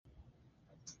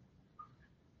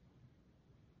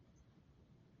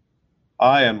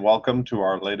Hi, and welcome to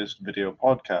our latest video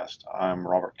podcast. I'm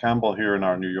Robert Campbell here in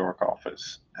our New York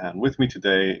office, and with me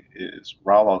today is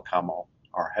Raul Alcamo,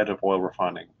 our head of oil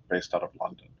refining based out of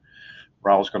London.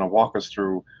 Raul's going to walk us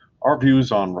through our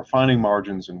views on refining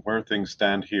margins and where things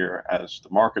stand here as the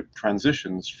market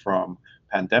transitions from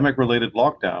pandemic-related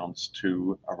lockdowns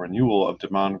to a renewal of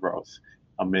demand growth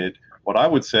amid what I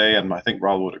would say, and I think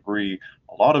Raul would agree,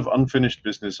 a lot of unfinished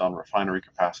business on refinery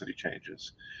capacity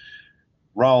changes.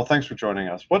 Raul, thanks for joining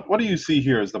us. What do you see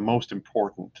here as the most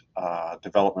important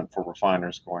development for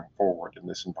refiners going forward in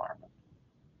this environment?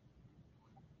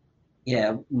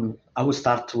 Yeah, I will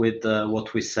start with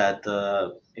what we said,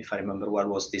 if I remember well,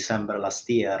 was December last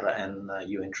year, and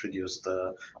you introduced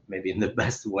maybe in the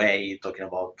best way, talking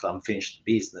about unfinished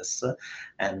business,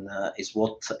 and is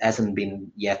what hasn't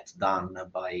been yet done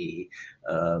by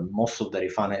most of the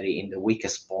refinery in the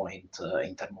weakest point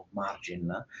in terms of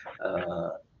margin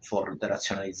for the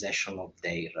rationalization of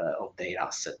their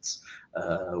assets.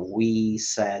 We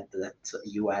said that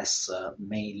US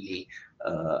mainly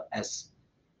has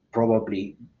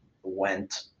probably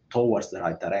went towards the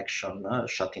right direction,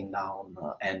 shutting down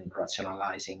and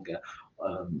rationalizing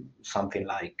something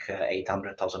like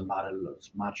 800,000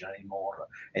 barrels, marginally more,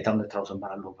 800,000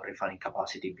 barrels of refining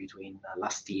capacity between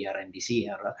last year and this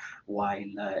year,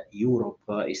 while Europe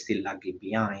is still lagging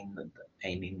behind.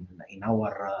 And in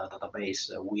our database,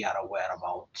 we are aware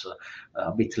about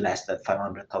a bit less than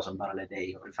 500,000 barrels a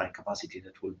day of refining capacity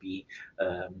that will be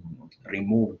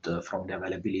removed from the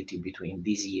availability between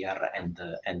this year and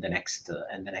the next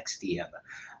year.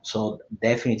 So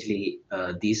definitely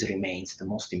this remains the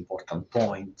most important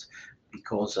point,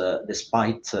 because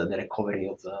despite the recovery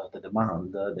of the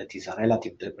demand, that is a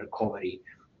relative recovery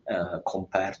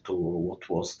compared to what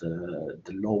was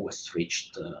the lowest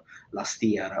reached last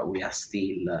year, we are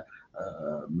still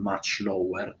much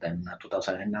lower than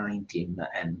 2019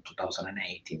 and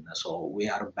 2018. So we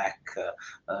are back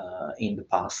in the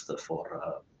past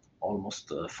for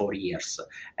almost 4 years.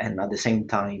 And at the same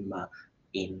time,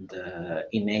 in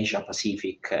Asia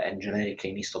Pacific and generically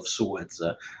in east of Suez,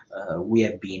 we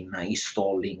have been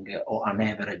installing an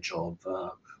average of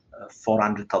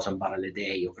 400,000 barrels a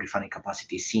day of refining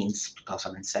capacity since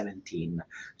 2017.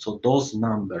 So those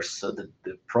numbers,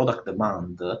 the product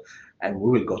demand, and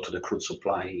we will go to the crude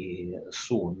supply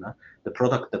soon, the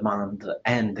product demand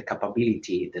and the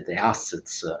capability that the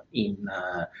assets in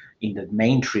the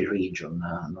main three regions,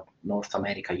 North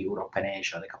America, Europe, and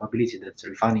Asia, the capability that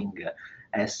refining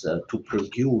has to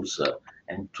produce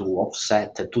and to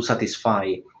offset, to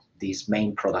satisfy this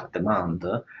main product demand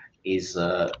is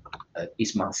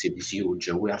massive, is huge.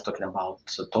 We are talking about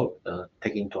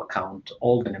taking into account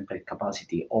all the nameplate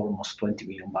capacity, almost 20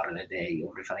 million barrels a day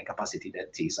of refining capacity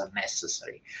that is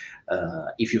unnecessary.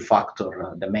 If you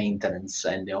factor the maintenance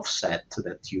and the offset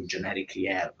that you generically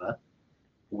have,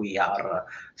 we are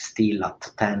still at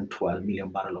 10, 12 million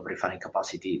barrels of refining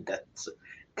capacity that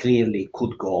clearly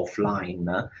could go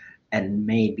offline, and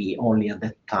maybe only at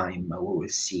that time we will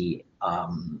see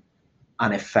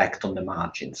an effect on the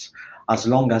margins. As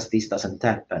long as this doesn't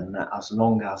happen, as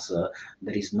long as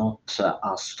there is not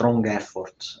a strong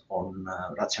effort on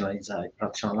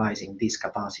rationalizing this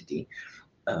capacity,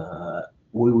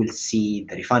 we will see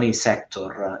the refining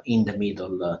sector in the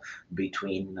middle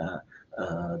between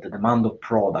the demand of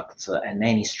products and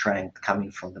any strength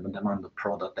coming from the demand of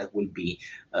product that will be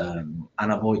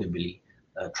unavoidably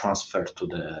transferred to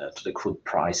the crude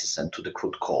prices and to the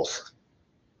crude cost.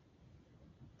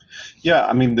 Yeah,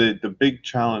 I mean, the big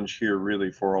challenge here really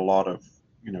for a lot of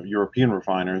European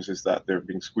refiners is that they're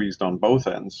being squeezed on both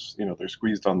ends. They're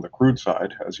squeezed on the crude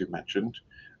side, as you mentioned,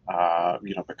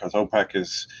 because OPEC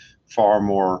is far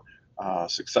more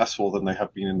successful than they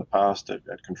have been in the past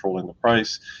at controlling the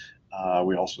price.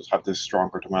 We also have this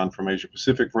stronger demand from Asia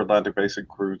Pacific for Atlantic Basin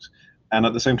crudes. And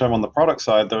at the same time, on the product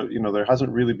side, there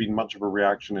hasn't really been much of a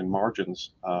reaction in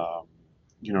margins.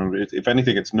 If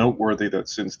anything, it's noteworthy that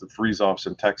since the freeze-offs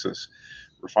in Texas,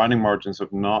 refining margins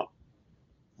have not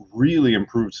really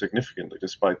improved significantly,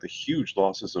 despite the huge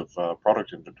losses of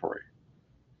product inventory.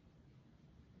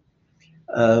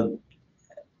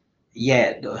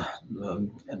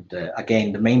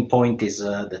 Again, the main point is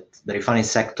that the refining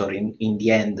sector in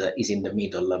the end is in the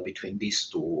middle between these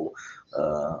two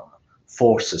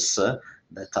forces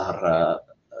that are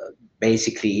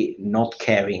basically not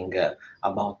caring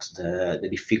about the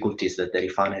difficulties that the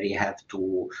refinery have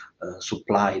to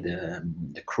supply the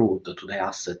crude to the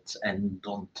assets, and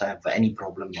don't have any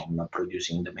problem on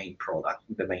producing the main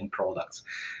products.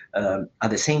 At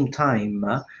the same time,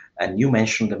 and you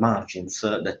mentioned the margins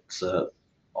that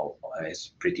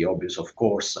is pretty obvious, of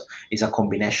course, is a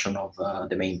combination of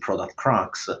the main product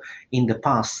cracks. In the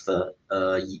past,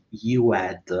 you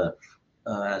had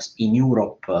in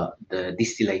Europe the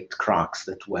distillate cracks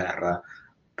that were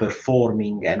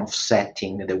performing and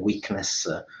offsetting the weakness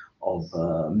of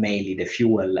mainly the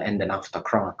fuel and the naphtha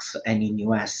cracks, and in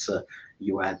US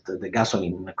you had the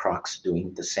gasoline cracks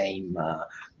doing the same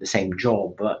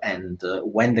job. And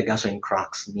when the gasoline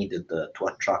cracks needed to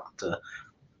attract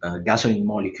gasoline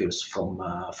molecules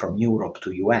from Europe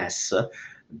to US,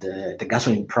 the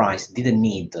gasoline price didn't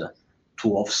need to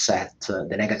offset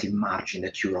the negative margin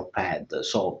that Europe had.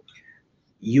 So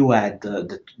you had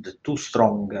the two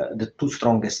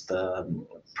strongest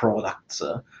products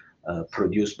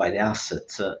produced by the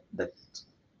assets that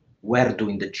were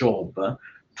doing the job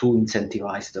to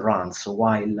incentivize the runs,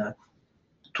 while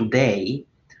today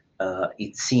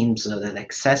it seems that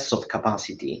excess of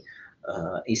capacity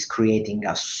is creating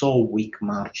a so weak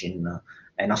margin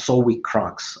and a so weak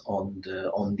cracks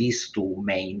on these two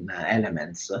main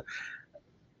elements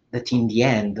that in the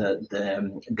end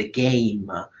the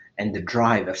game and the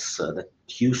drivers that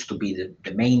used to be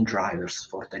the main drivers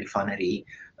for the refinery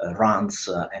runs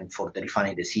and for the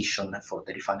refinery decision, for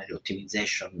the refinery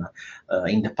optimization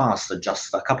in the past,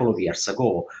 just a couple of years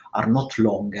ago, are not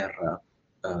longer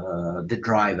the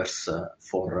drivers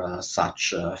for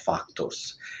such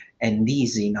factors. And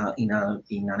this in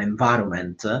an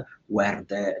environment where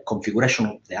the configuration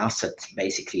of the assets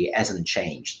basically hasn't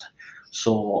changed.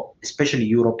 So especially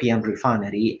European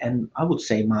refinery, and I would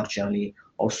say marginally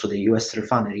also the US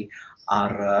refinery,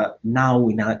 are now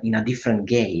in a different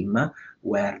game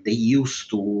where they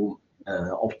used to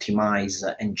optimize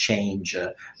and change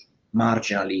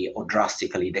marginally or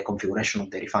drastically the configuration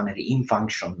of the refinery in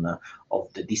function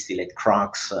of the distillate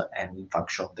cracks and in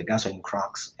function of the gasoline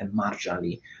cracks, and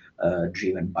marginally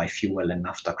driven by fuel and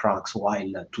naphtha cracks,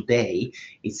 while today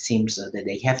it seems that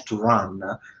they have to run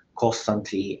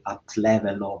constantly at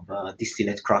level of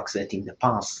distillate cracks that in the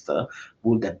past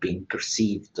would have been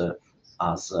perceived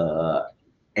as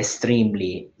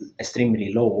extremely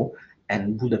low,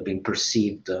 and would have been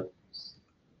perceived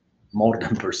more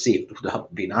than perceived, would have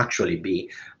been actually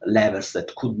be levels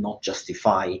that could not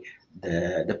justify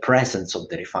the presence of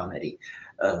the refinery.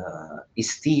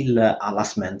 Is still a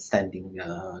last man standing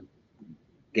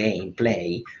game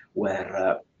play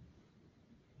where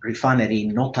refinery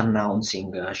not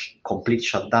announcing complete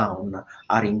shutdown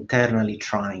are internally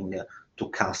trying to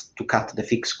cut the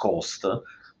fixed cost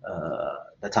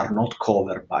that are not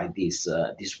covered by these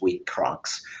weak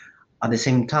cracks. At the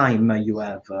same time, you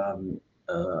have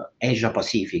Asia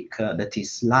Pacific that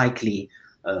is likely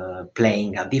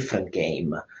playing a different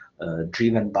game,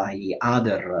 driven by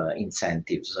other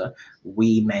incentives.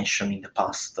 We mentioned in the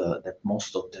past that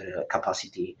most of the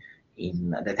capacity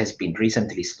that has been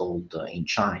recently installed in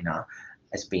China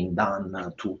has been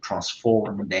done to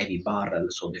transform the heavy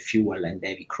barrels, so the fuel and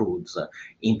heavy crudes,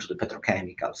 into the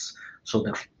petrochemicals. So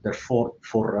therefore,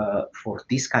 for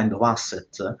this kind of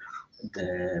asset,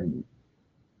 the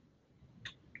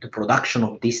production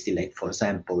of distillate, for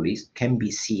example, can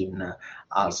be seen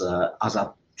as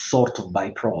a sort of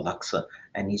byproducts,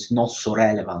 and is not so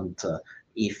relevant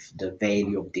if the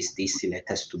value of this distillate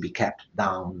has to be kept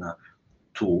down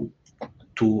to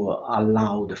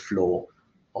allow the flow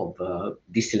of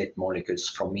distillate molecules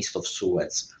from east of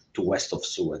Suez to west of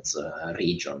Suez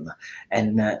region.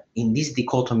 And in this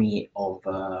dichotomy of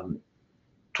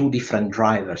two different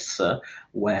drivers,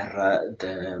 where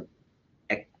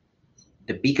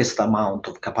the biggest amount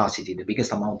of capacity, the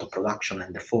biggest amount of production,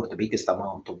 and therefore the biggest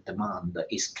amount of demand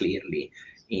is clearly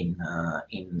in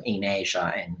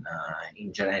Asia and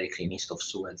in generically in east of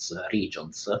Suez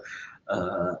regions.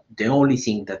 The only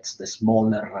thing that the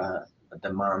smaller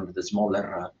demand, the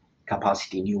smaller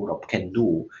capacity in Europe can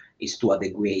do is to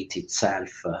adequate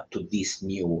itself to this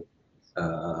new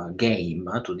game,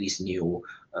 to these new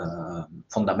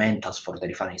fundamentals for the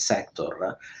refining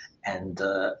sector. And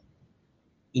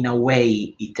in a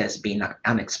way, it has been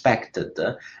unexpected,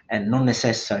 and not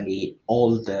necessarily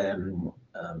all the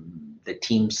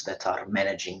teams that are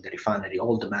managing the refinery,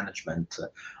 all the management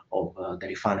of the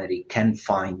refinery can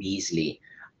find easily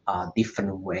a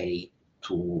different way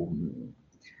to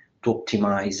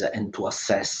optimize and to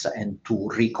assess and to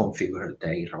reconfigure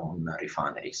their own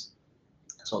refineries.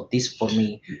 So this, for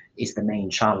me, is the main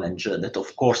challenge that,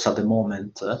 of course, at the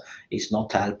moment is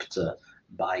not helped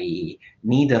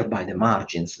neither by the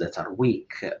margins that are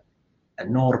weak,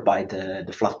 nor by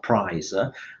the flat price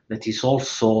that is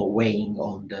also weighing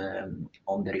on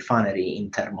the refinery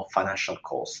in terms of financial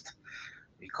cost.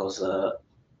 Because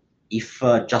if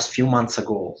just a few months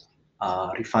ago,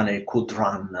 refinery could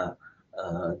run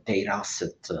their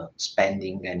asset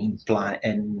spending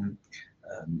and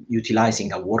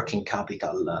utilizing a working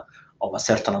capital of a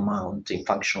certain amount in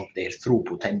function of their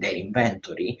throughput and their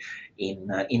inventory in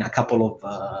a couple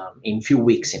of in few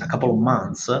weeks, in a couple of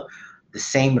months, the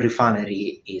same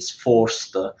refinery is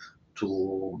forced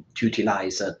to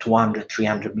utilize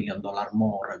 $200-300 million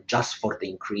more just for the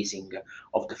increasing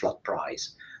of the flat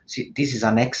price. See, this is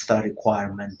an extra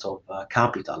requirement of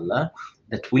capital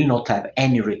that will not have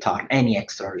any return, any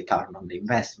extra return on the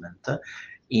investment,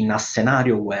 in a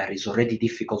scenario where it's already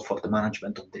difficult for the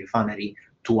management of the refinery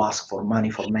to ask for money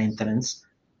for maintenance,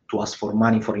 to ask for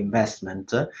money for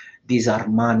investment. These are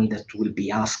money that will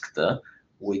be asked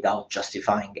without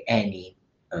justifying any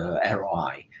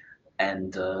ROI.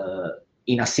 And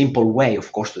in a simple way,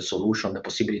 of course, the solution, the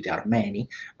possibility are many,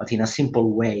 but in a simple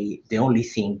way, the only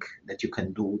thing that you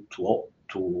can do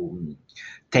to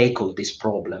tackle this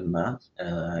problem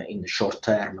in the short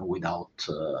term without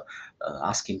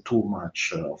asking too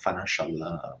much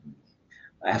financial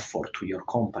effort to your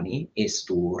company is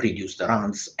to reduce the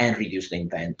runs and reduce the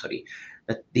inventory.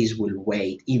 But this will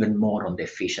weigh even more on the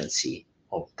efficiency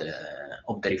of the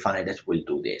refinery that will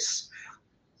do this.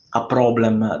 A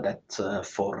problem that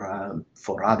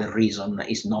for other reason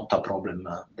is not a problem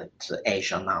that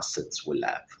Asian assets will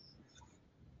have.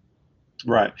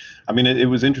 Right. I mean, it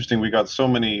was interesting. We got so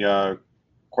many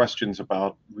questions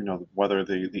about, whether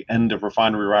the end of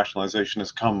refinery rationalization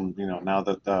has come, now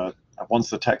that once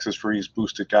the Texas freeze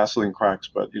boosted gasoline cracks.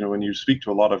 But, when you speak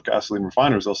to a lot of gasoline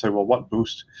refiners, they'll say, well, what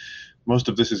boost? Most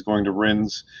of this is going to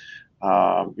RINs.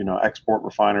 Export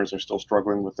refiners are still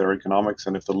struggling with their economics.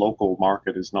 And if the local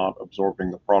market is not absorbing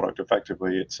the product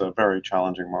effectively, it's a very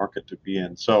challenging market to be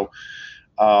in. So,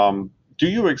 do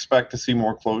you expect to see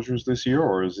more closures this year,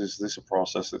 or is this a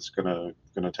process that's going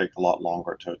to take a lot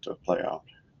longer to play out?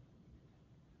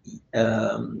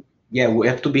 Yeah, we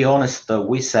have to be honest.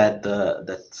 We said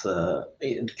that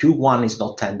Q1 is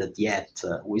not ended yet.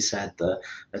 We said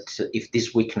that if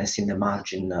this weakness in the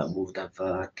margin would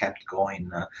have kept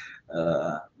going,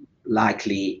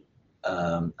 likely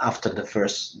after the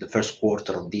first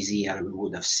quarter of this year, we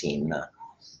would have seen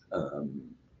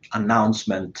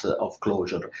announcement of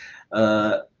closure.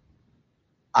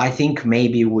 I think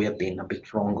maybe we have been a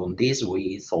bit wrong on this.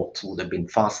 We thought it would have been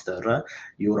faster.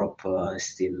 Europe is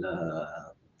still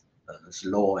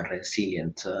slow and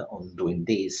resilient on doing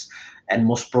this. And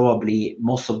most probably,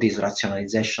 most of this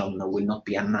rationalization will not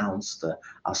be announced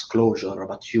as closure,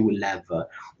 but you will have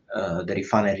the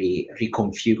refinery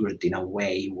reconfigured in a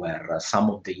way where some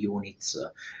of the units,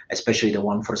 especially the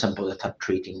one, for example, that are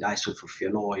treating high sulfur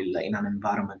fuel oil in an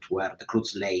environment where the crude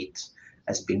slate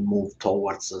has been moved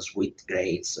towards sweet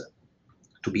grades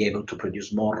to be able to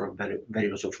produce more very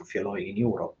low sulfur fuel oil in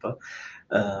Europe.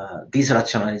 This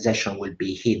rationalization will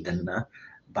be hidden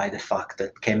by the fact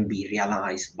that can be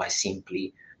realized by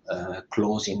simply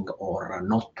closing or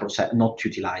not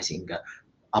utilizing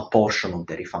a portion of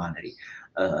the refinery.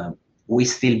 We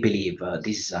still believe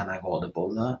this is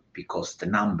unavoidable because the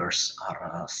numbers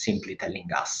are simply telling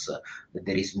us that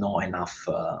there is not enough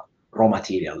raw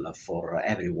material for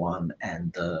everyone,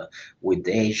 and with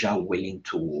Asia willing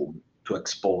to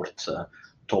export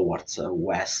towards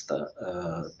West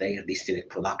their distillate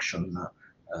production,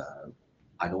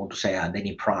 I don't want to say at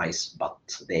any price, but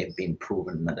they've been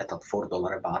proven that at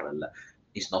 $4 a barrel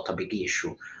is not a big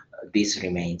issue. This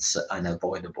remains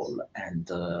unavoidable,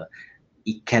 and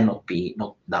it cannot be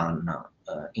not done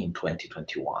in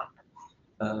 2021.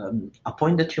 A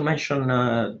point that you mentioned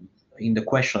in the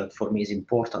question that for me is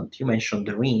important, you mentioned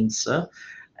the RINs,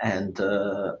 and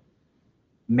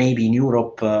maybe in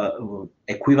Europe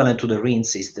equivalent to the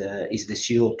RINs is the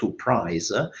CO2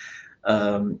 price.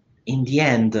 In the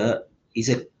end, the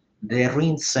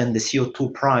RINs and the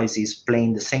CO2 price is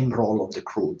playing the same role of the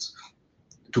crudes.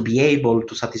 To be able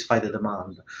to satisfy the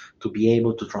demand, to be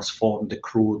able to transform the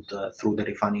crude through the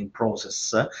refining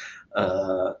process,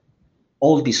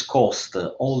 all this cost,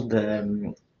 all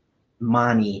the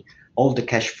money, all the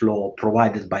cash flow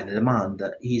provided by the demand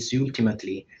is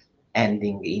ultimately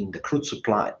ending in the crude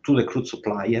supply, to the crude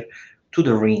supplier, to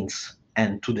the RINs,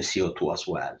 and to the CO2 as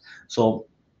well. So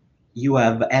you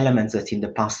have elements that in the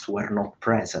past were not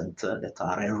present that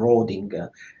are eroding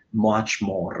much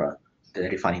more the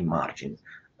refining margin.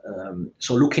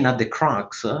 So looking at the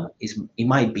cracks, it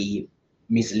might be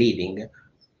misleading.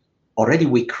 Already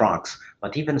weak cracks,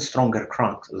 but even stronger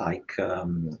cracks like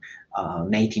an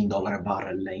 $18 a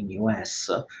barrel in US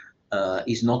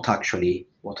is not actually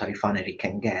what a refinery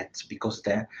can get, because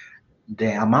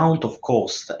the amount of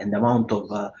cost and the amount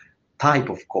of type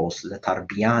of cost that are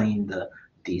behind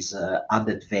this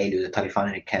added value that a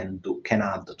refinery can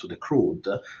add to the crude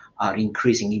are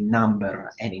increasing in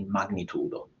number and in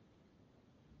magnitude.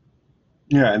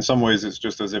 Yeah, in some ways, it's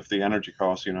just as if the energy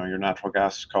cost, your natural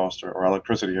gas cost or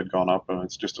electricity had gone up, and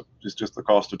it's just the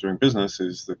cost of doing business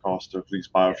is the cost of these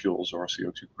biofuels or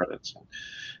CO2 credits,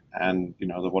 and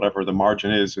whatever the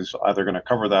margin is either going to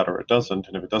cover that or it doesn't,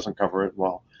 and if it doesn't cover it,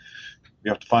 well,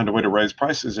 you have to find a way to raise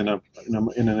prices in an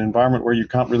environment where you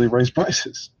can't really raise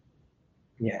prices.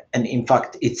 Yeah, and in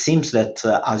fact, it seems that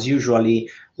as usually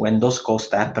when those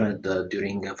costs happened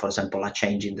during, for example, a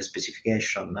change in the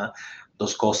specification,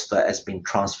 those costs has been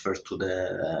transferred to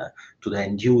the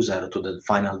end user, to the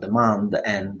final demand,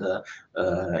 and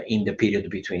in the period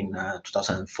between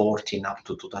 2014 up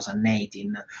to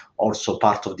 2018, also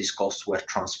part of these costs were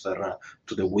transferred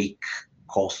to the weak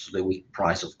cost, to the weak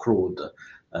price of crude.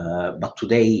 But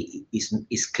today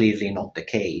is clearly not the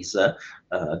case.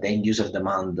 The end user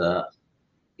demand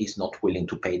is not willing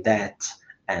to pay that,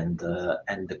 and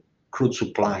the crude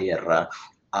supplier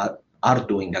are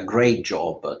doing a great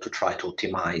job to try to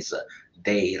optimize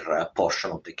their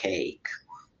portion of the cake.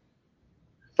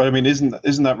 But I mean,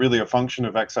 isn't that really a function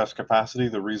of excess capacity?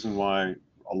 The reason why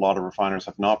a lot of refiners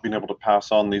have not been able to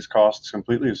pass on these costs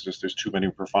completely is just there's too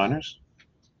many refiners.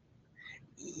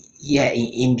 Yeah,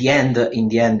 in the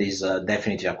end is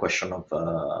definitely a question of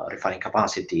refining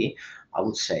capacity. I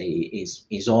would say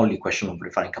is only a question of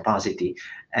refining capacity,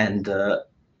 and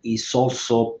is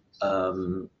also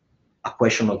a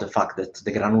question of the fact that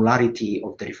the granularity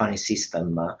of the refining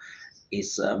system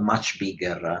is much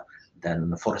bigger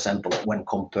than, for example, when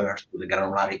compared to the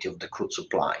granularity of the crude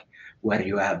supply, where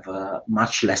you have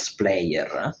much less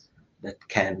player that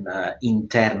can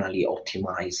internally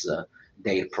optimize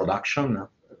their production,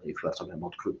 if we're talking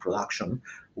about crude production,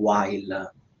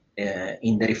 while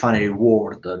in the refinery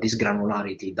world, this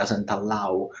granularity doesn't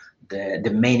allow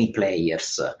the many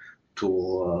players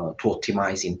to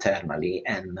optimize internally,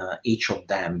 and each of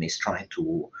them is trying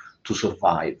to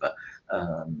survive.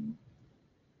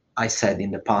 I said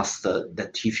in the past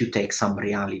that if you take some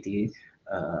reality,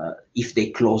 if they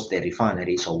close their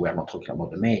refinery, so we're not talking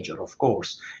about the major, of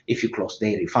course, if you close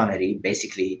their refinery,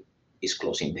 basically is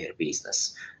closing their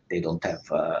business. They don't have,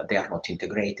 they are not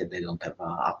integrated, they don't have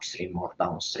upstream or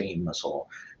downstream, so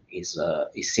is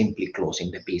simply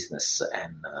closing the business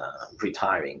and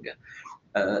retiring.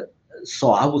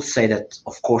 So I would say that,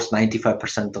 of course,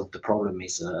 95% of the problem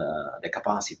is the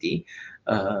capacity.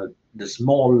 A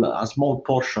small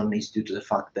portion is due to the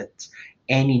fact that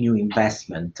any new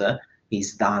investment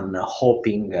is done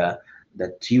hoping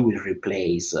that you will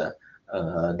replace the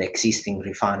existing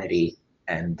refinery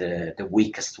and the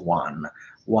weakest one,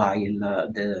 while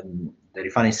the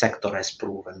refining sector has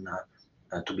proven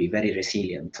to be very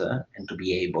resilient and to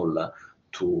be able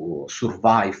to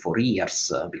survive for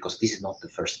years, because this is not the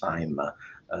first time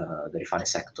the refining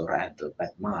sector had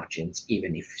bad margins,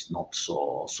 even if it's not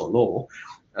so low.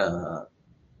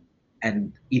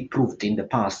 And it proved in the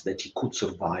past that it could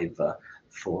survive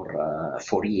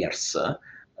for years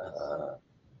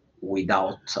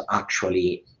without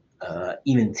actually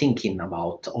even thinking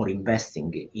about or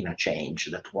investing in a change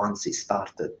that once it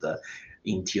started,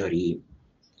 in theory,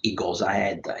 it goes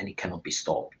ahead and it cannot be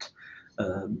stopped.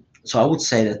 So I would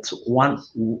say that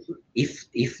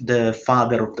if the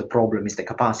father of the problem is the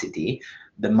capacity,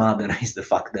 the mother is the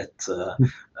fact that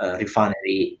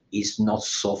refinery is not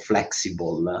so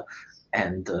flexible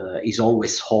and is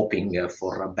always hoping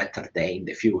for a better day in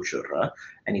the future,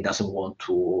 and it doesn't want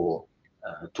to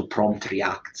prompt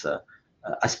react,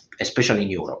 especially in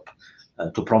Europe,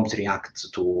 to prompt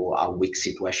react to a weak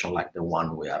situation like the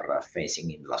one we are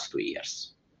facing in the last 2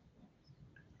 years.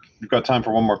 We've got time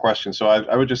for one more question. So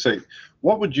I would just say,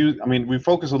 I mean, we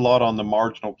focus a lot on the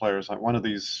marginal players, like one of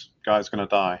these guys going to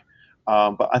die.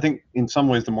 But I think in some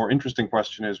ways the more interesting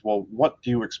question is, well, what do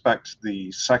you expect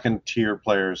the second tier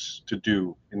players to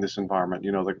do in this environment?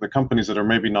 You know, the companies that are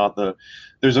maybe not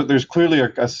there's clearly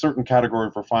a certain category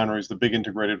of refineries, the big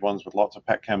integrated ones with lots of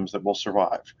petchems that will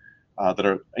survive,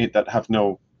 that have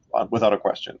no, without a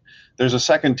question. There's a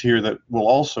second tier that will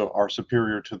also are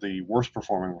superior to the worst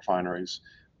performing refineries,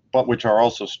 but which are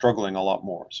also struggling a lot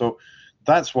more. So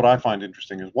that's what I find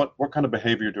interesting, is what kind of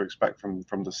behavior to expect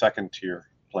from the second tier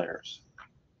players.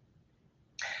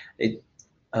 It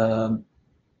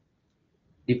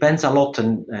depends a lot,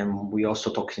 and we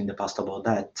also talked in the past about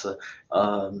that.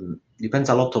 Depends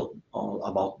a lot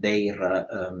about their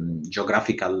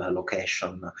geographical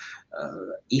location.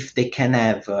 If they can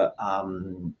have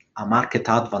a market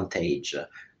advantage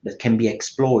that can be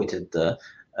exploited,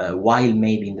 while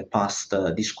maybe in the past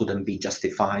this couldn't be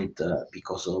justified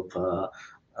because of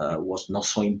was not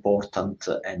so important,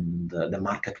 and the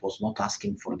market was not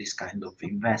asking for this kind of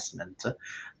investment.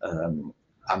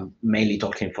 I'm mainly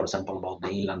talking, for example, about the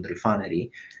inland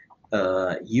refinery.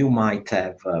 You might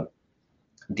have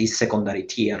this secondary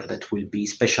tier that will be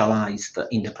specialized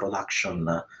in the production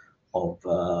of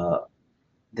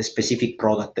the specific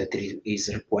product that is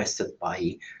requested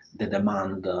by the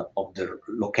demand of the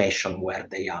location where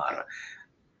they are.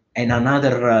 And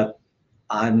another,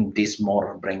 and this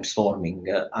more brainstorming,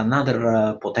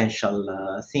 another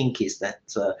potential thing is that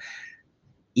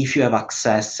if you have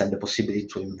access and the possibility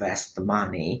to invest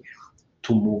money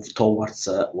to move towards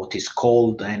what is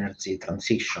called energy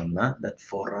transition, that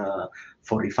for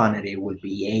refinery will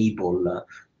be able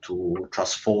to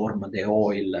transform the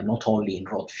oil not only in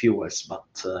road fuels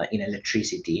but in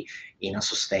electricity in a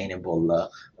sustainable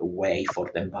way for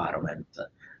the environment.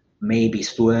 Maybe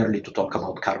it's too early to talk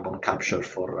about carbon capture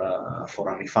for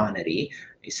a refinery.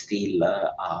 It's still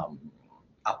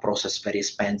a process very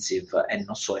expensive and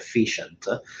not so efficient.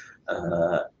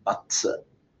 But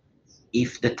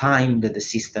if the time that the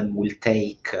system will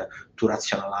take to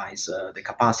rationalize the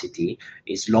capacity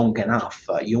is long enough,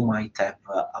 you might have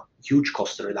a huge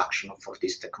cost reduction for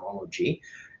this technology,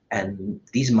 and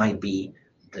this might be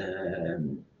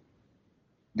the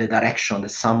direction that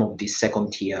some of these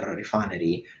second-tier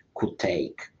refinery could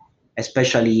take,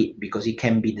 especially because it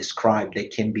can be described, they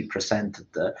can be presented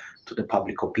to the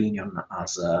public opinion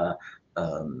as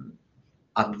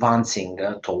advancing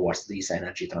towards this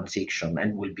energy transition,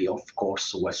 and will be, of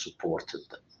course, well supported.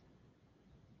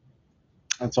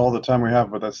 That's all the time we have,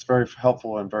 but that's very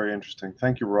helpful and very interesting.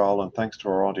 Thank you, Raul, and thanks to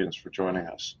our audience for joining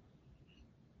us.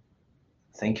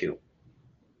 Thank you.